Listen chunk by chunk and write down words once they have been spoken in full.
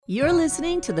You're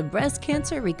listening to the Breast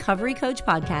Cancer Recovery Coach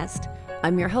podcast.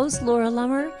 I'm your host, Laura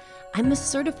Lummer. I'm a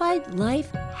certified life,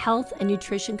 health, and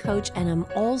nutrition coach, and I'm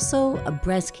also a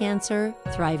breast cancer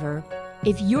thriver.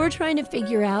 If you're trying to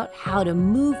figure out how to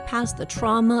move past the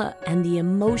trauma and the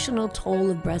emotional toll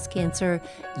of breast cancer,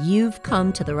 you've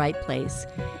come to the right place.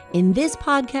 In this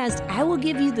podcast, I will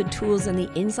give you the tools and the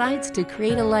insights to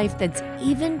create a life that's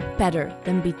even better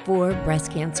than before breast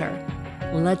cancer.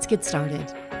 Let's get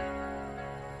started.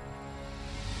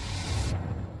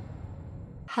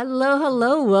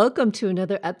 Hello. Welcome to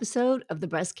another episode of the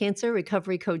Breast Cancer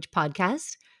Recovery Coach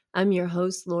podcast. I'm your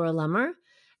host, Laura Lummer,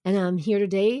 and I'm here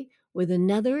today with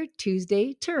another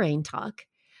Tuesday Terrain Talk.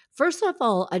 First of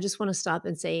all, I just want to stop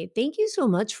and say thank you so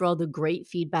much for all the great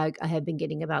feedback I have been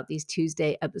getting about these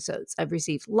Tuesday episodes. I've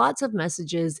received lots of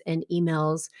messages and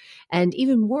emails and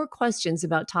even more questions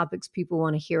about topics people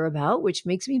want to hear about, which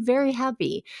makes me very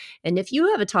happy. And if you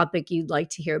have a topic you'd like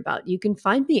to hear about, you can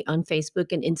find me on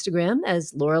Facebook and Instagram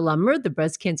as Laura Lummer, the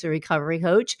Breast Cancer Recovery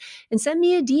Coach, and send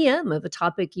me a DM of a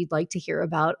topic you'd like to hear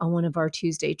about on one of our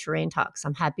Tuesday Terrain Talks.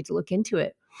 I'm happy to look into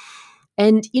it.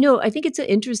 And, I think it's an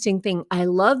interesting thing. I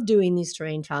love doing these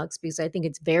terrain talks because I think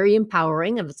it's very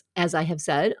empowering, as I have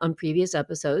said on previous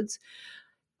episodes.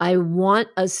 I want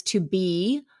us to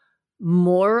be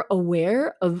more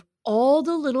aware of all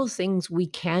the little things we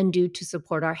can do to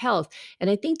support our health. And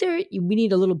I think we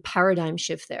need a little paradigm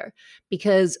shift there,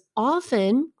 because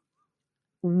often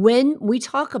when we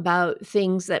talk about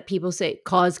things that people say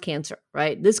cause cancer,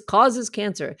 right? This causes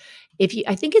cancer.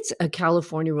 I think it's a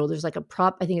California rule. There's like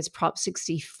I think it's Prop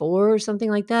 64 or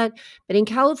something like that. But in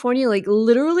California, like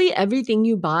literally everything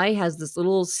you buy has this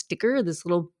little sticker, this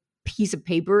little piece of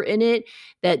paper in it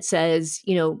that says,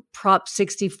 Prop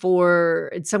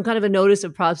 64, it's some kind of a notice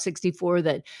of Prop 64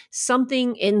 that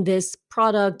something in this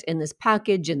product, in this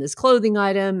package, in this clothing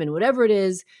item, and whatever it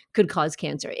is could cause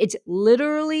cancer. It's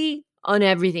literally on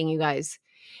everything, you guys.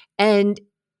 And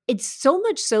it's so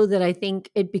much so that I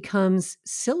think it becomes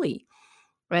silly,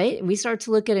 right? We start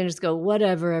to look at it and just go,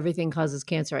 whatever, everything causes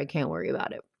cancer. I can't worry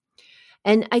about it.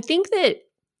 And I think that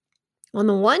on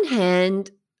the one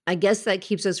hand, I guess that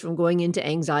keeps us from going into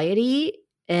anxiety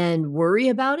and worry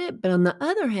about it. But on the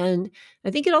other hand,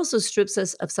 I think it also strips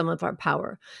us of some of our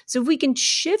power. So if we can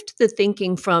shift the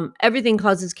thinking from everything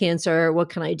causes cancer, what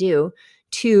can I do,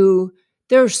 to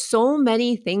there are so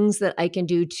many things that I can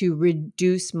do to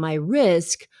reduce my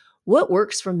risk. What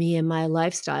works for me in my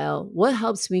lifestyle? What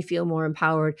helps me feel more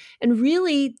empowered? And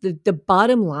really, the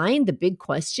bottom line, the big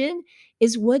question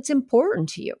is what's important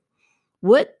to you?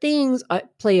 What things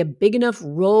play a big enough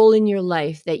role in your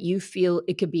life that you feel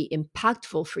it could be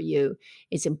impactful for you?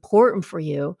 It's important for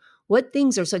you. What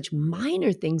things are such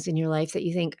minor things in your life that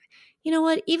you think, you know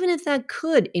what, even if that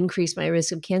could increase my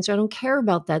risk of cancer, I don't care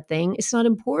about that thing. It's not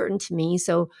important to me.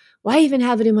 So why even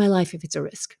have it in my life if it's a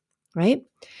risk, right?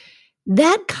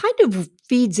 That kind of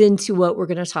feeds into what we're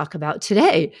going to talk about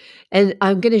today. And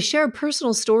I'm going to share a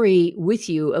personal story with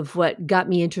you of what got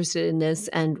me interested in this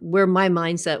and where my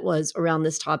mindset was around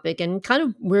this topic and kind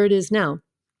of where it is now.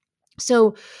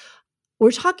 So we're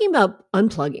talking about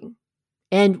unplugging.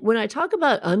 And when I talk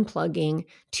about unplugging,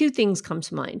 two things come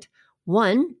to mind.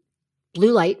 One,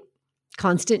 blue light,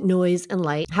 constant noise and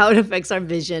light, how it affects our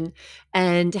vision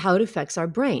and how it affects our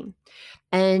brain.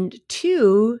 And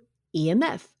two,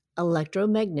 EMF,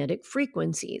 electromagnetic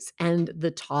frequencies, and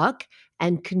the talk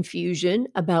and confusion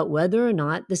about whether or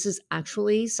not this is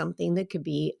actually something that could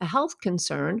be a health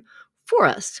concern for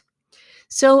us.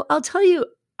 So I'll tell you,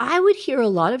 I would hear a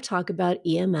lot of talk about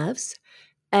EMFs,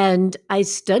 and I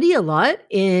study a lot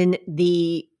in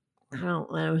the I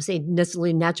don't want to say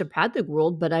necessarily naturopathic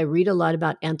world, but I read a lot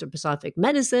about anthroposophic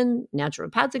medicine,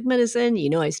 naturopathic medicine.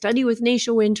 I study with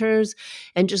Nacia Winters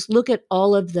and just look at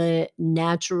all of the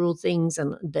natural things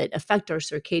that affect our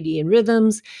circadian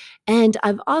rhythms. And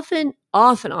I've often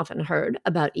heard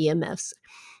about EMFs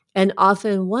and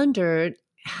often wondered,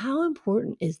 how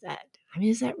important is that? I mean,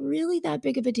 is that really that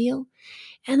big of a deal?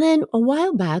 And then a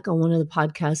while back on one of the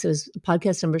podcasts, it was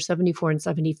podcast number 74 and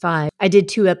 75, I did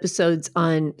 2 episodes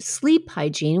on sleep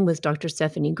hygiene with Dr.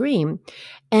 Stephanie Green.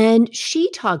 And she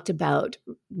talked about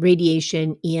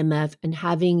radiation, EMF, and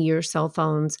having your cell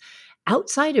phones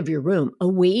outside of your room,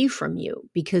 away from you,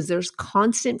 because there's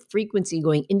constant frequency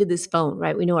going into this phone,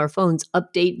 right? We know our phones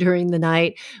update during the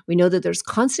night. We know that there's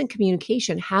constant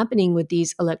communication happening with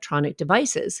these electronic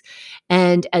devices.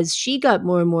 And as she got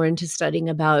more and more into studying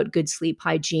about good sleep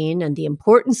hygiene and the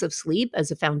importance of sleep as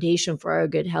a foundation for our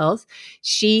good health,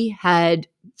 she had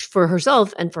for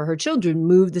herself and for her children,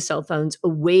 move the cell phones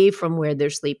away from where they're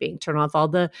sleeping, turn off all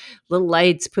the little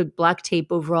lights, put black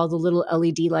tape over all the little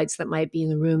LED lights that might be in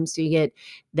the room. So you get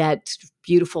that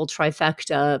beautiful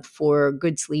trifecta for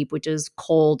good sleep, which is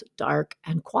cold, dark,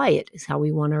 and quiet is how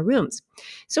we want our rooms.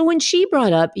 So when she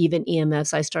brought up even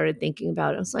EMFs, I started thinking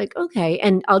about it. I was like, okay.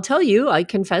 And I'll tell you, I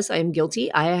confess I am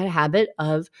guilty. I had a habit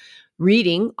of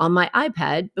reading on my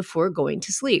iPad before going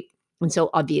to sleep. And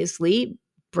so obviously,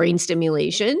 brain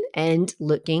stimulation and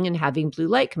looking and having blue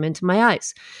light come into my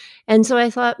eyes. And so I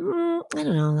thought, I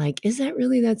don't know, like, is that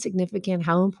really that significant?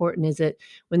 How important is it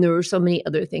when there were so many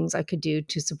other things I could do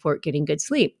to support getting good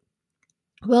sleep?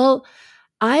 Well,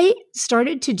 I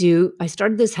started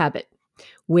this habit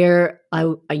where I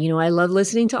love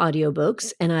listening to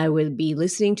audiobooks, and I would be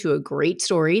listening to a great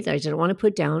story that I didn't want to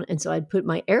put down. And so I'd put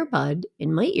my AirPod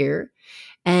in my ear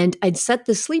and I'd set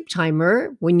the sleep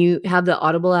timer. When you have the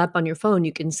Audible app on your phone,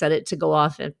 you can set it to go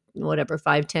off at whatever,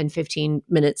 5, 10, 15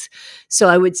 minutes. So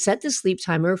I would set the sleep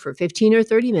timer for 15 or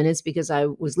 30 minutes because I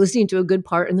was listening to a good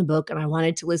part in the book and I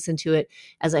wanted to listen to it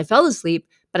as I fell asleep,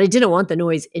 but I didn't want the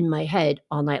noise in my head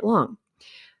all night long.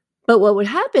 But what would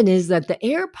happen is that the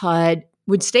AirPod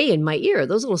would stay in my ear.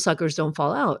 Those little suckers don't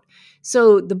fall out.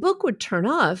 So the book would turn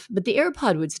off, but the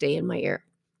AirPod would stay in my ear.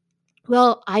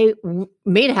 Well,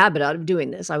 made a habit out of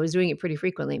doing this. I was doing it pretty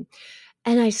frequently.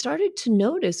 And I started to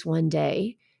notice one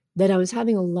day that I was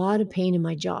having a lot of pain in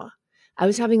my jaw. I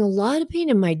was having a lot of pain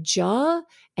in my jaw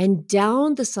and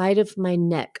down the side of my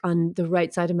neck, on the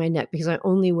right side of my neck, because I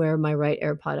only wear my right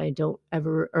AirPod. I don't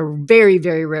ever, or very,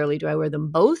 very rarely do I wear them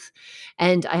both.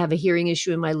 And I have a hearing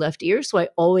issue in my left ear, so I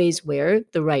always wear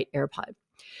the right AirPod.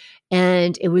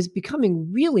 And it was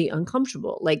becoming really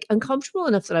uncomfortable, like uncomfortable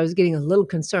enough that I was getting a little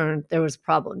concerned there was a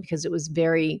problem because it was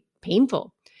very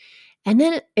painful. And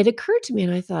then it occurred to me,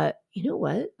 and I thought, you know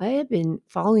what? I have been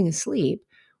falling asleep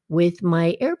with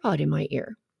my AirPod in my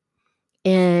ear.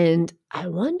 And I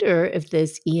wonder if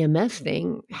this EMF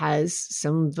thing has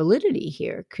some validity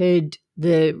here. Could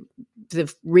the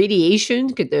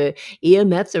radiation, could the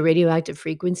EMF, the radioactive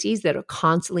frequencies that are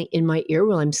constantly in my ear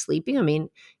while I'm sleeping? I mean,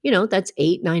 that's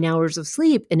 8, 9 hours of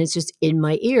sleep, and it's just in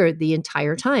my ear the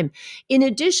entire time. In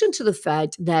addition to the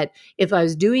fact that if I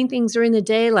was doing things during the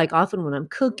day, like often when I'm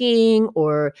cooking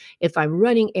or if I'm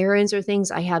running errands or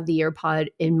things, I have the AirPod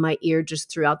in my ear just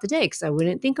throughout the day because I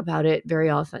wouldn't think about it very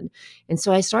often. And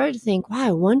so I started to think, wow,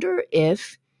 I wonder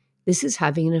if this is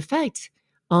having an effect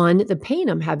on the pain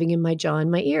I'm having in my jaw and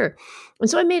my ear. And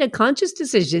so I made a conscious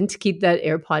decision to keep that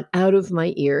AirPod out of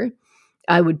my ear.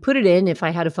 I would put it in if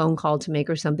I had a phone call to make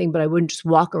or something, but I wouldn't just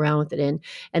walk around with it in.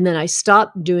 And then I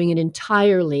stopped doing it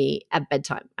entirely at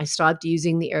bedtime. I stopped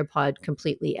using the AirPod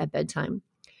completely at bedtime.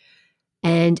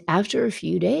 And after a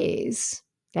few days,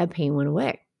 that pain went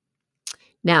away.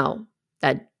 Now,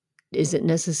 that isn't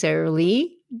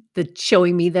necessarily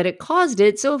showing me that it caused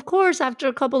it. So, of course, after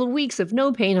a couple of weeks of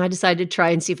no pain, I decided to try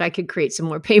and see if I could create some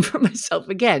more pain for myself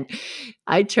again.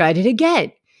 I tried it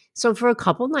again. So for a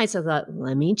couple nights, I thought,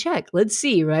 let me check. Let's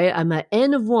see, right? I'm at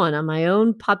N of 1 on my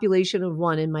own population of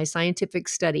 1 in my scientific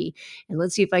study. And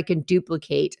let's see if I can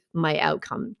duplicate my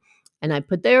outcome. And I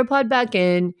put the AirPod back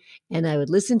in and I would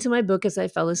listen to my book as I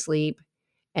fell asleep.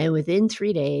 And within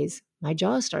 3 days, my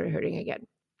jaw started hurting again.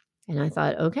 And I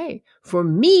thought, okay, for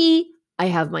me, I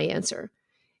have my answer.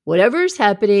 Whatever's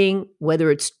happening,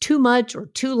 whether it's too much or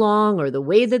too long, or the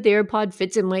way that the AirPod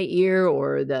fits in my ear,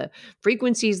 or the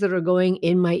frequencies that are going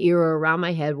in my ear or around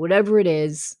my head, whatever it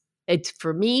is, it's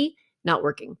for me not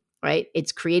working, right?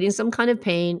 It's creating some kind of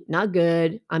pain, not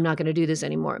good. I'm not going to do this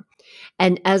anymore.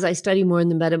 And as I study more in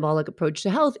the metabolic approach to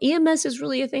health, EMS is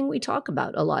really a thing we talk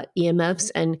about a lot.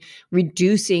 EMFs and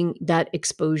reducing that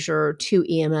exposure to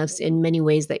EMFs in many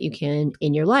ways that you can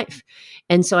in your life.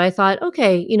 And so I thought,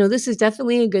 okay, this is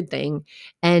definitely a good thing.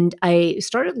 And I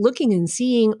started looking and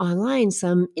seeing online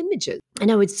some images.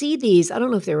 And I would see these, I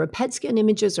don't know if they were PET scan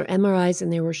images or MRIs,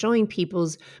 and they were showing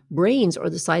people's brains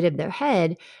or the side of their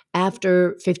head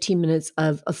after 15 minutes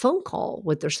of a phone call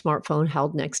with their smartphone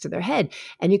held next to their head.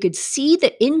 And you could see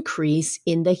the increase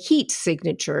in the heat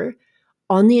signature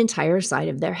on the entire side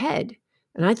of their head.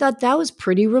 And I thought that was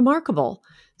pretty remarkable.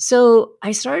 So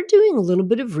I started doing a little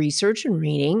bit of research and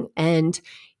reading, and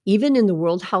even in the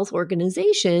World Health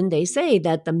Organization, they say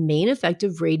that the main effect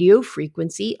of radio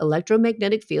frequency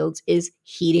electromagnetic fields is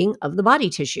heating of the body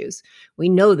tissues. We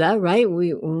know that, right?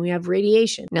 When we have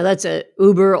radiation. Now, that's a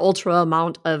uber ultra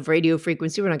amount of radio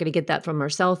frequency. We're not going to get that from our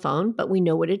cell phone, but we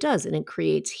know what it does, and it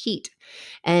creates heat.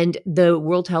 And the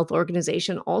World Health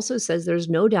Organization also says there's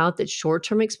no doubt that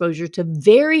short-term exposure to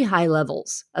very high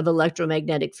levels of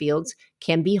electromagnetic fields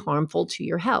can be harmful to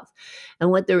your health. And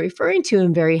what they're referring to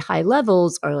in very high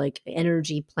levels are like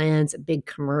energy plants, big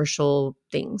commercial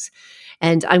things.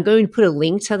 And I'm going to put a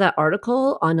link to that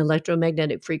article on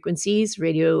electromagnetic frequencies,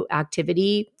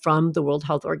 radioactivity from the World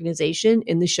Health Organization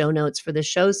in the show notes for this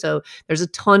show. So there's a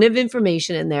ton of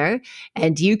information in there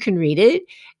and you can read it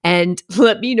and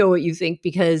let me know what you think,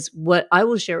 because what I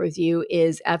will share with you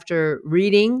is after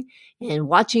reading and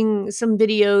watching some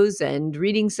videos and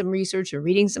reading some research and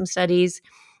reading some studies,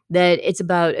 that it's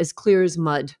about as clear as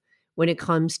mud when it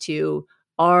comes to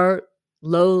our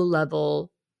low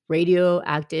level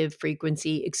radioactive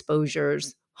frequency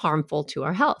exposures harmful to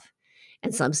our health.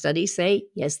 And some studies say,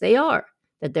 yes, they are,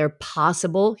 that they're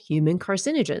possible human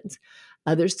carcinogens.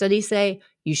 Other studies say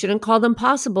you shouldn't call them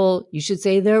possible, you should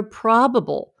say they're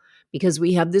probable, because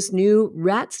we have this new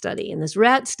rat study, and this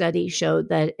rat study showed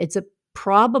that it's a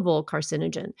probable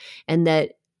carcinogen and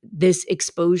that this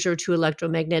exposure to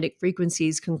electromagnetic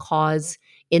frequencies can cause,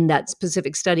 in that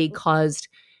specific study, caused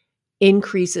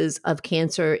increases of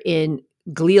cancer in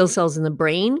glial cells in the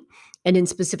brain and in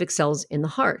specific cells in the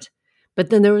heart. But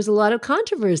then there was a lot of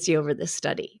controversy over this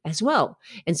study as well.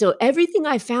 And so everything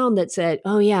I found that said,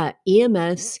 oh, yeah,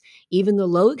 EMFs, even the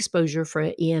low exposure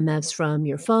for EMFs from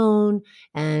your phone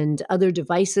and other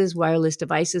devices, wireless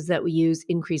devices that we use,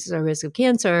 increases our risk of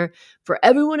cancer. For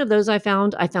every one of those I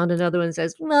found another one that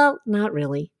says, well, not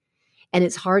really. And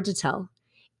it's hard to tell.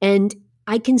 And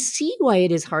I can see why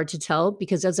it is hard to tell,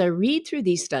 because as I read through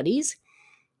these studies,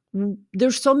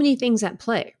 there's so many things at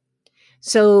play.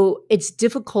 So it's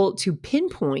difficult to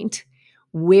pinpoint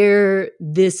where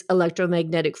this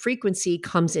electromagnetic frequency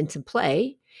comes into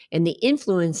play and the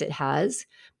influence it has,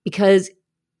 because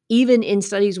even in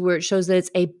studies where it shows that it's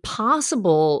a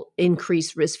possible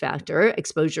increased risk factor,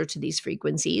 exposure to these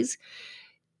frequencies,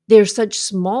 they're such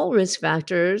small risk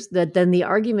factors that then the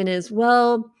argument is,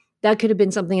 well, that could have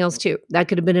been something else too. That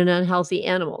could have been an unhealthy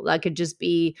animal. That could just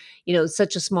be,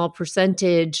 such a small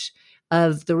percentage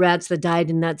of the rats that died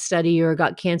in that study or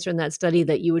got cancer in that study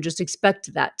that you would just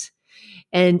expect that.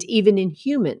 And even in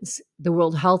humans, the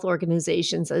World Health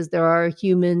Organization says there are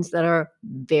humans that are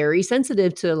very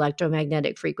sensitive to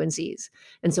electromagnetic frequencies.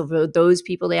 And so for those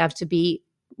people, they have to be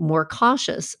more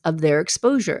cautious of their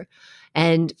exposure.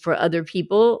 And for other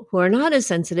people who are not as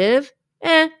sensitive,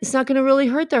 it's not going to really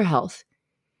hurt their health.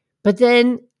 But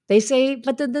then they say,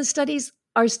 but then the studies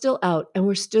are still out and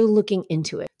we're still looking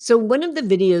into it. So one of the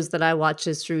videos that I watch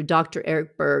is through Dr.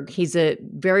 Eric Berg. He's a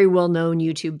very well-known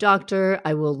YouTube doctor.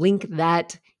 I will link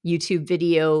that YouTube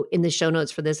video in the show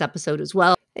notes for this episode as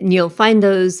well. And you'll find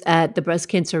those at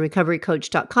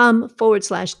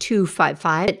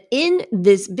thebreastcancerrecoverycoach.com/255. In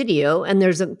this video, and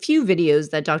there's a few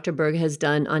videos that Dr. Berg has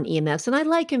done on EMFs, and I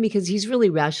like him because he's really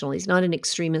rational. He's not an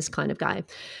extremist kind of guy.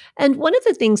 And one of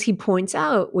the things he points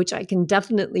out, which I can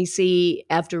definitely see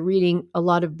after reading a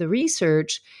lot of the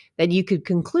research that you could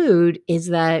conclude, is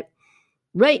that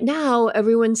right now,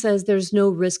 everyone says there's no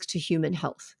risk to human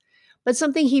health. But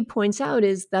something he points out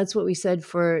is that's what we said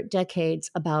for decades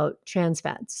about trans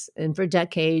fats and for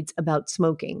decades about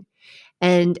smoking.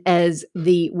 And as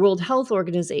the World Health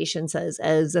Organization says,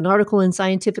 as an article in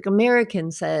Scientific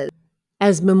American says,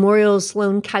 as Memorial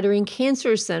Sloan Kettering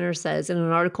Cancer Center says in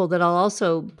an article that I'll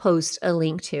also post a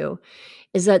link to,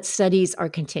 is that studies are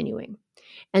continuing.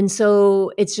 And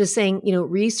so it's just saying,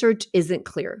 research isn't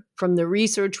clear. From the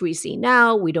research we see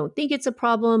now, we don't think it's a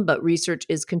problem, but research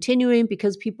is continuing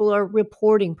because people are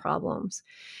reporting problems.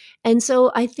 And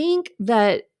so I think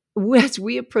that as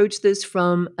we approach this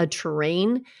from a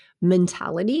terrain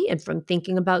mentality and from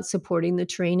thinking about supporting the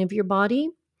terrain of your body,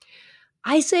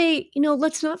 I say,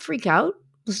 let's not freak out.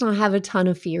 Let's not have a ton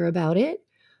of fear about it,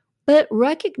 but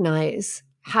recognize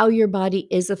how your body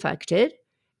is affected.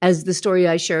 As the story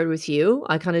I shared with you,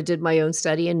 I kind of did my own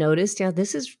study and noticed,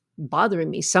 this is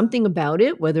bothering me. Something about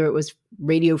it, whether it was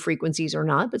radio frequencies or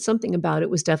not, but something about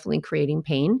it was definitely creating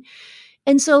pain.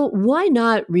 And so why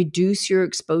not reduce your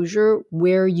exposure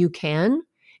where you can,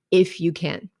 if you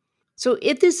can? So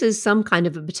if this is some kind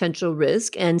of a potential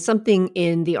risk, and something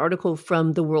in the article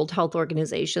from the World Health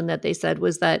Organization that they said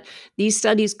was that these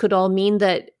studies could all mean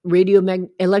that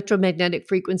electromagnetic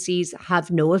frequencies have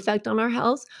no effect on our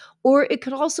health, or it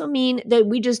could also mean that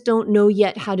we just don't know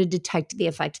yet how to detect the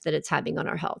effect that it's having on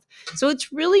our health. So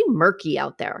it's really murky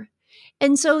out there.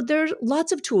 And so there's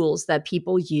lots of tools that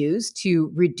people use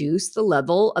to reduce the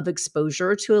level of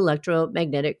exposure to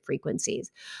electromagnetic frequencies.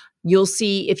 You'll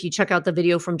see if you check out the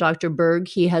video from Dr. Berg,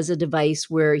 he has a device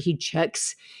where he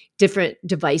checks different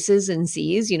devices and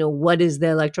sees, what is the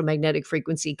electromagnetic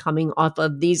frequency coming off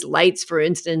of these lights, for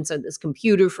instance, or this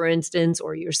computer, for instance,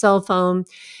 or your cell phone.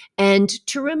 And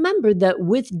to remember that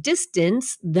with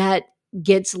distance, that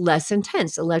gets less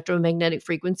intense. Electromagnetic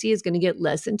frequency is going to get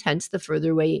less intense the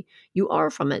further away you are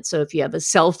from it. So if you have a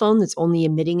cell phone that's only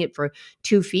emitting it for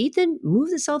 2 feet, then move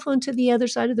the cell phone to the other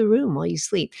side of the room while you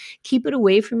sleep. Keep it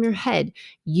away from your head.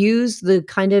 Use the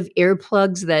kind of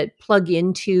earplugs that plug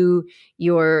into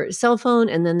your cell phone,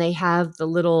 and then they have the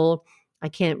little, I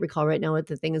can't recall right now what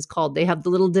the thing is called. They have the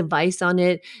little device on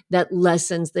it that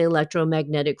lessens the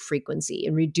electromagnetic frequency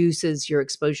and reduces your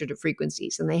exposure to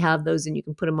frequencies. And they have those, and you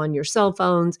can put them on your cell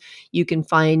phones. You can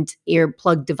find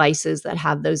earplug devices that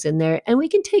have those in there, and we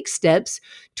can take steps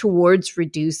towards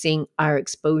reducing our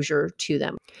exposure to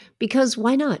them. Because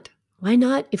why not? Why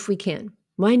not if we can?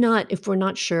 Why not if we're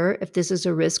not sure if this is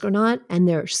a risk or not? And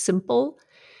they're simple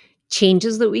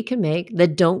changes that we can make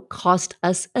that don't cost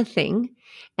us a thing,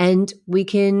 and we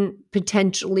can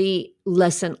potentially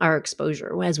lessen our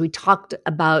exposure. As we talked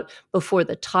about before,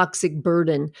 the toxic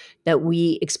burden that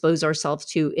we expose ourselves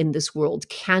to in this world,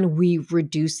 can we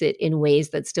reduce it in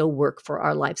ways that still work for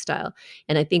our lifestyle?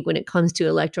 And I think when it comes to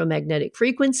electromagnetic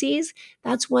frequencies,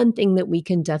 that's one thing that we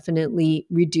can definitely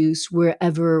reduce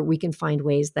wherever we can find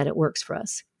ways that it works for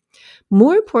us.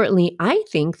 More importantly, I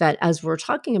think that as we're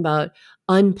talking about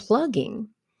unplugging,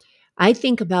 I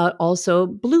think about also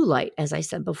blue light, as I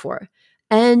said before.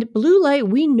 And blue light,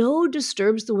 we know,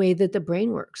 disturbs the way that the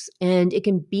brain works, and it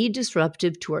can be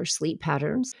disruptive to our sleep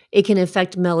patterns. It can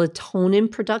affect melatonin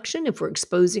production if we're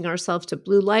exposing ourselves to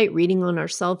blue light, reading on our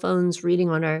cell phones, reading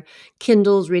on our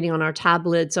Kindles, reading on our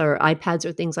tablets or iPads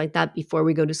or things like that before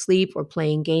we go to sleep, or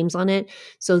playing games on it.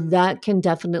 So that can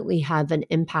definitely have an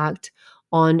impact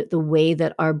on the way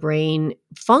that our brain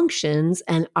functions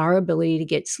and our ability to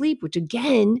get sleep, which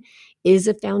again is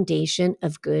a foundation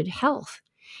of good health.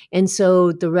 And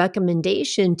so the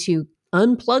recommendation to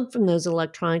unplug from those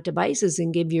electronic devices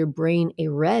and give your brain a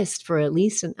rest for at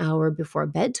least an hour before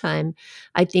bedtime,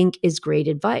 I think is great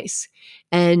advice.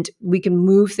 And we can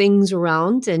move things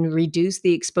around and reduce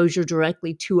the exposure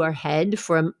directly to our head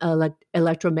from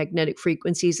electromagnetic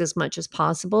frequencies as much as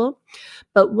possible.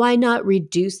 But why not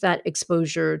reduce that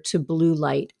exposure to blue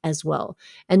light as well?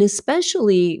 And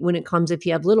especially when it comes if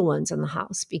you have little ones in the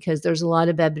house, because there's a lot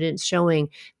of evidence showing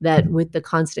that with the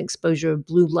constant exposure of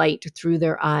blue light through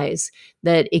their eyes,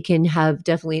 that it can have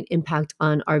definitely an impact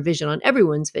on our vision, on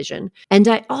everyone's vision. And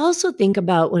I also think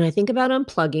about, when I think about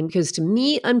unplugging, because to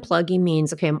me, unplugging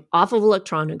means, okay, I'm off of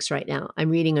electronics right now. I'm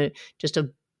reading just a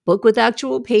book with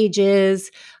actual pages.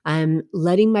 I'm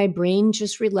letting my brain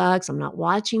just relax. I'm not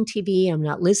watching TV. I'm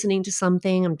not listening to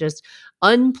something. I'm just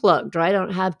unplugged, right? I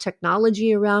don't have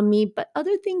technology around me, but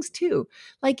other things too,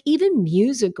 like even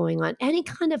music going on, any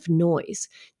kind of noise.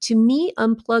 To me,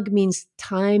 unplug means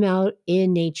time out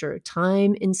in nature,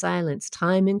 time in silence,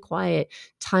 time in quiet,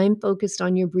 time focused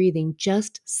on your breathing,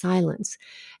 just silence.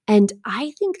 And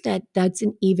I think that that's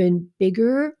an even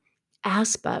bigger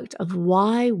aspect of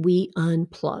why we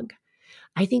unplug.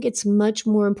 I think it's much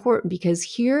more important because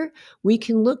here we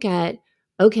can look at,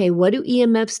 okay, what do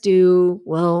EMFs do?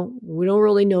 Well, we don't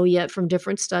really know yet from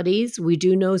different studies. We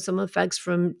do know some effects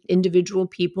from individual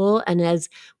people. And as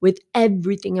with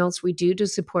everything else we do to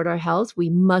support our health, we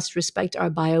must respect our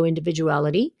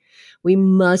bio-individuality. We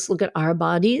must look at our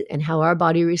body and how our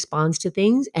body responds to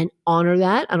things and honor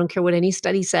that. I don't care what any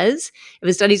study says. If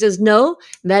a study says, no,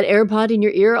 that AirPod in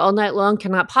your ear all night long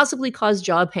cannot possibly cause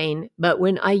jaw pain, but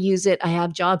when I use it, I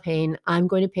have jaw pain, I'm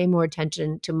going to pay more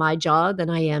attention to my jaw than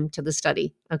I am to the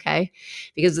study, okay?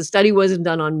 Because the study wasn't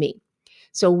done on me.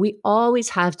 So we always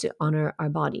have to honor our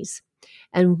bodies.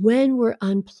 And when we're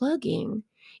unplugging,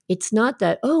 it's not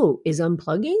that, oh, is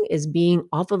unplugging, is being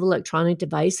off of electronic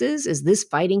devices, is this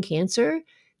fighting cancer?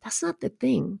 That's not the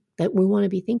thing that we want to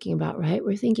be thinking about, right?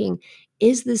 We're thinking,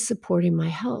 is this supporting my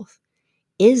health?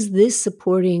 Is this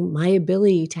supporting my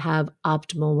ability to have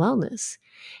optimal wellness?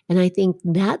 And I think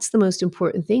that's the most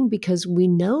important thing, because we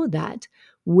know that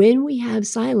when we have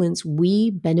silence,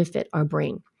 we benefit our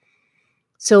brain.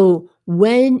 So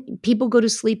when people go to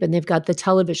sleep and they've got the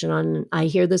television on, I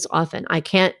hear this often, I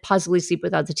can't possibly sleep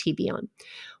without the TV on.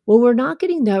 Well, we're not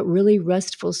getting that really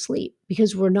restful sleep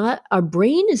because our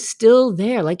brain is still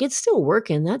there. Like, it's still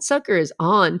working. That sucker is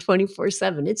on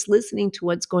 24/7. It's listening to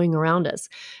what's going around us.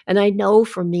 And I know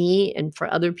for me and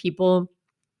for other people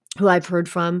who I've heard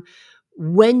from,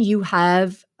 when you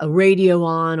have a radio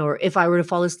on, or if I were to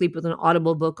fall asleep with an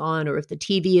Audible book on, or if the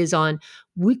TV is on,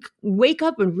 we wake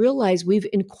up and realize we've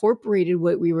incorporated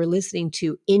what we were listening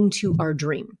to into our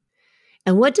dream.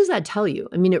 And what does that tell you?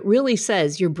 I mean, it really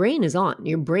says your brain is on.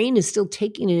 Your brain is still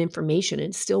taking in information and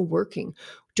it's still working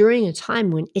during a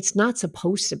time when it's not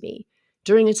supposed to be,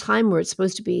 during a time where it's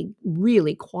supposed to be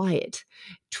really quiet,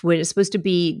 when it's supposed to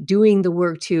be doing the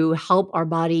work to help our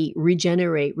body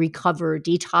regenerate, recover,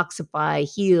 detoxify,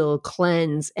 heal,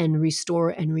 cleanse, and restore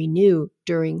and renew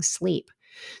during sleep.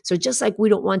 So just like we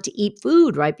don't want to eat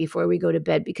food right before we go to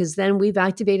bed, because then we've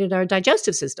activated our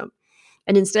digestive system.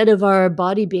 And instead of our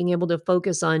body being able to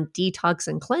focus on detox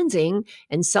and cleansing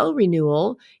and cell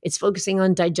renewal, it's focusing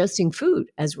on digesting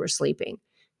food as we're sleeping.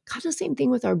 Kind of the same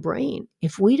thing with our brain.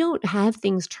 If we don't have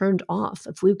things turned off,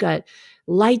 if we've got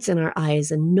lights in our eyes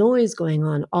and noise going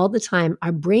on all the time,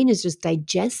 our brain is just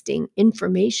digesting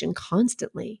information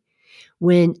constantly.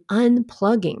 When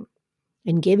unplugging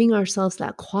and giving ourselves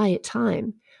that quiet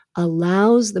time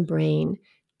allows the brain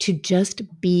to just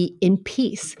be in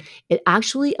peace. It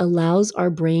actually allows our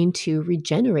brain to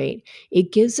regenerate.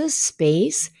 It gives us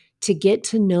space to get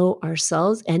to know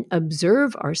ourselves and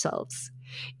observe ourselves.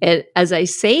 And as I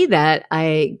say that,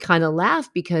 I kind of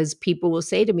laugh because people will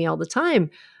say to me all the time,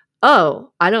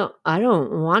 "Oh, I don't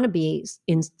want to be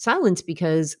in silence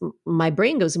because my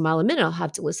brain goes a mile a minute. I'll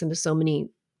have to listen to so many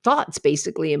thoughts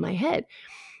basically in my head."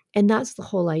 And that's the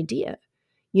whole idea.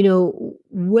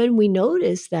 When we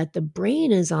notice that the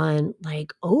brain is on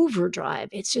like overdrive,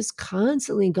 it's just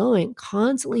constantly going,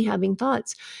 constantly having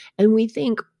thoughts. And we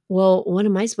think, well, what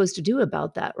am I supposed to do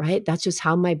about that? Right? That's just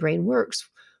how my brain works.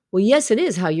 Well, yes, it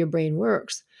is how your brain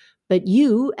works. But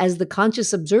you, as the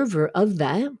conscious observer of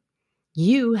that,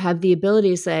 you have the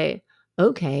ability to say,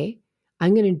 okay,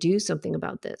 I'm going to do something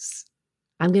about this.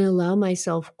 I'm going to allow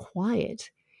myself quiet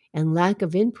and lack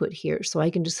of input here so I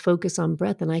can just focus on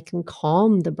breath and I can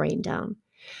calm the brain down.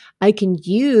 I can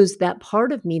use that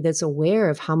part of me that's aware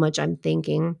of how much I'm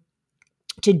thinking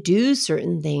to do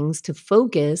certain things, to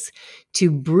focus,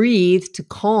 to breathe, to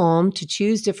calm, to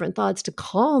choose different thoughts, to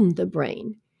calm the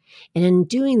brain. And in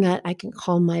doing that, I can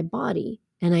calm my body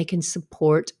and I can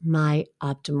support my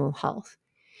optimal health.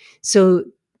 So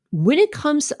when it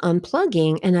comes to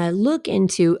unplugging, and I look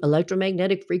into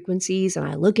electromagnetic frequencies and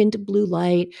I look into blue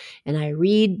light and I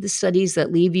read the studies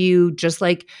that leave you just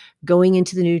like going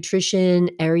into the nutrition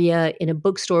area in a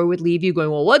bookstore would leave you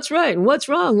going, well, what's right and what's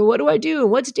wrong and what do I do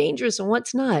and what's dangerous and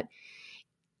what's not?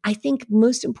 I think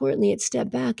most importantly, it's step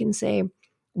back and say,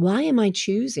 why am I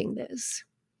choosing this?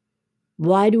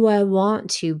 Why do I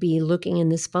want to be looking in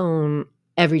this phone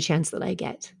every chance that I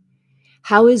get?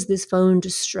 How is this phone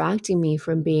distracting me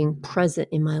from being present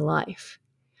in my life?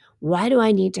 Why do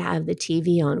I need to have the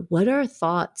TV on? What are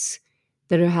thoughts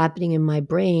that are happening in my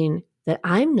brain that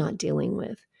I'm not dealing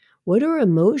with? What are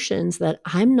emotions that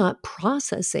I'm not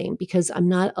processing because I'm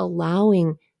not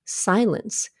allowing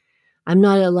silence? I'm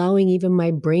not allowing even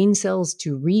my brain cells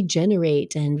to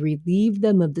regenerate and relieve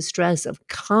them of the stress of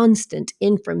constant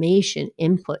information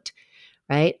input,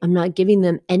 right? I'm not giving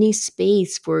them any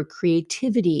space for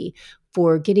creativity,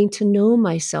 for getting to know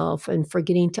myself, and for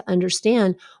getting to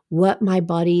understand what my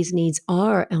body's needs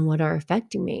are and what are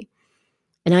affecting me.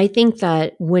 And I think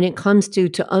that when it comes to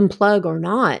unplug or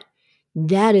not,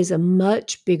 that is a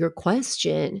much bigger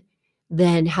question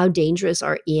than how dangerous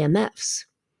are EMFs.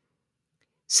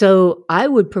 So I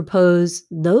would propose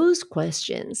those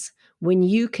questions when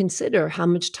you consider how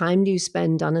much time do you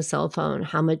spend on a cell phone?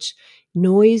 How much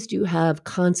noise do you have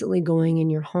constantly going in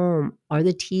your home? Are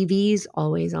the TVs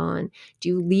always on? Do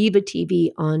you leave a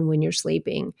TV on when you're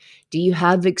sleeping? Do you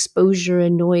have exposure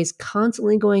and noise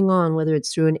constantly going on, whether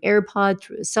it's through an AirPod,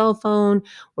 through a cell phone,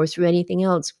 or through anything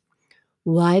else?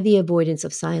 Why the avoidance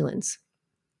of silence?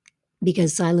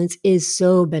 Because silence is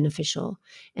so beneficial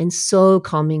and so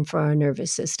calming for our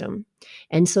nervous system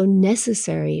and so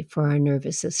necessary for our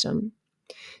nervous system.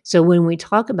 So when we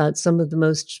talk about some of the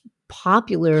most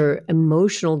popular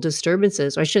emotional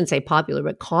disturbances, or I shouldn't say popular,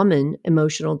 but common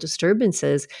emotional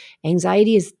disturbances,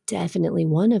 anxiety is definitely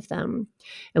one of them.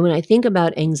 And when I think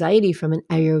about anxiety from an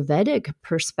Ayurvedic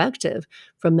perspective,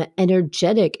 from an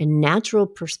energetic and natural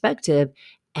perspective,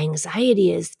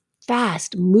 anxiety is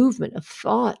fast movement of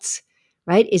thoughts,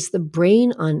 right? It's the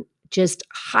brain on just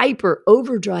hyper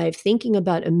overdrive, thinking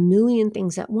about a million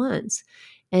things at once.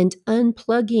 And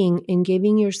unplugging and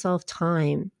giving yourself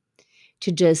time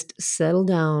to just settle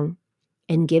down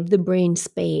and give the brain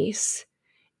space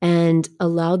and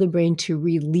allow the brain to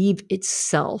relieve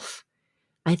itself,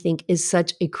 I think is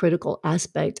such a critical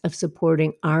aspect of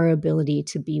supporting our ability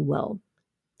to be well.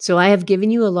 So I have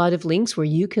given you a lot of links where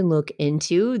you can look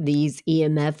into these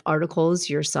EMF articles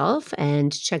yourself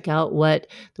and check out what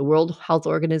the World Health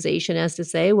Organization has to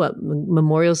say, what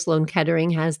Memorial Sloan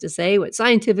Kettering has to say, what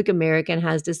Scientific American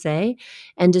has to say,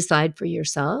 and decide for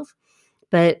yourself.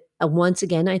 But once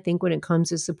again, I think when it comes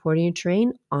to supporting a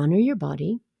terrain, honor your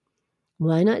body.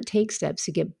 Why not take steps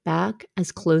to get back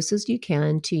as close as you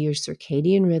can to your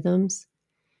circadian rhythms,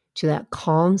 to that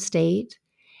calm state,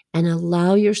 and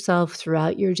allow yourself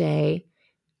throughout your day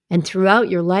and throughout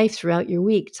your life, throughout your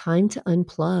week, time to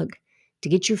unplug, to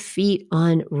get your feet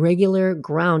on regular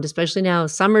ground, especially now,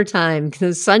 summertime, because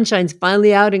the sunshine's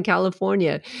finally out in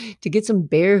California, to get some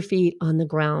bare feet on the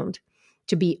ground,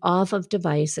 to be off of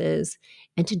devices,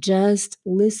 and to just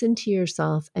listen to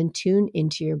yourself and tune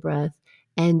into your breath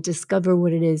and discover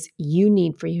what it is you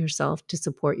need for yourself to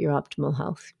support your optimal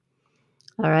health.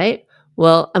 All right.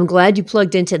 Well, I'm glad you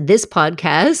plugged into this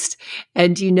podcast,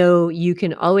 and you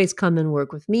can always come and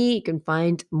work with me. You can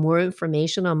find more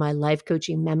information on my life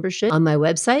coaching membership on my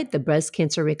website,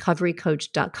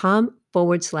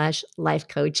 thebreastcancerrecoverycoach.com/life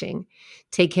coaching.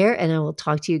 Take care, and I will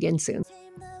talk to you again soon.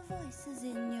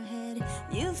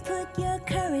 You've put your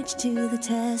courage to the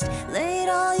test, laid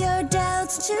all your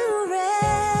doubts to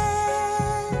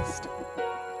rest.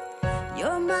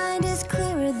 Your mind is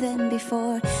clearer than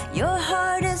before. Your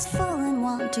heart is full and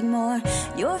wanting more.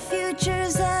 Your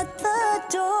future's at the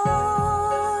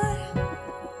door.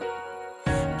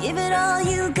 Give it all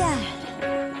you got.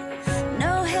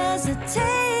 No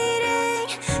hesitating.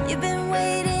 You've been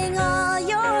waiting all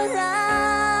your life.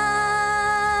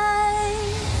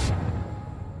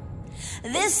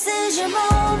 This is your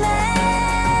moment.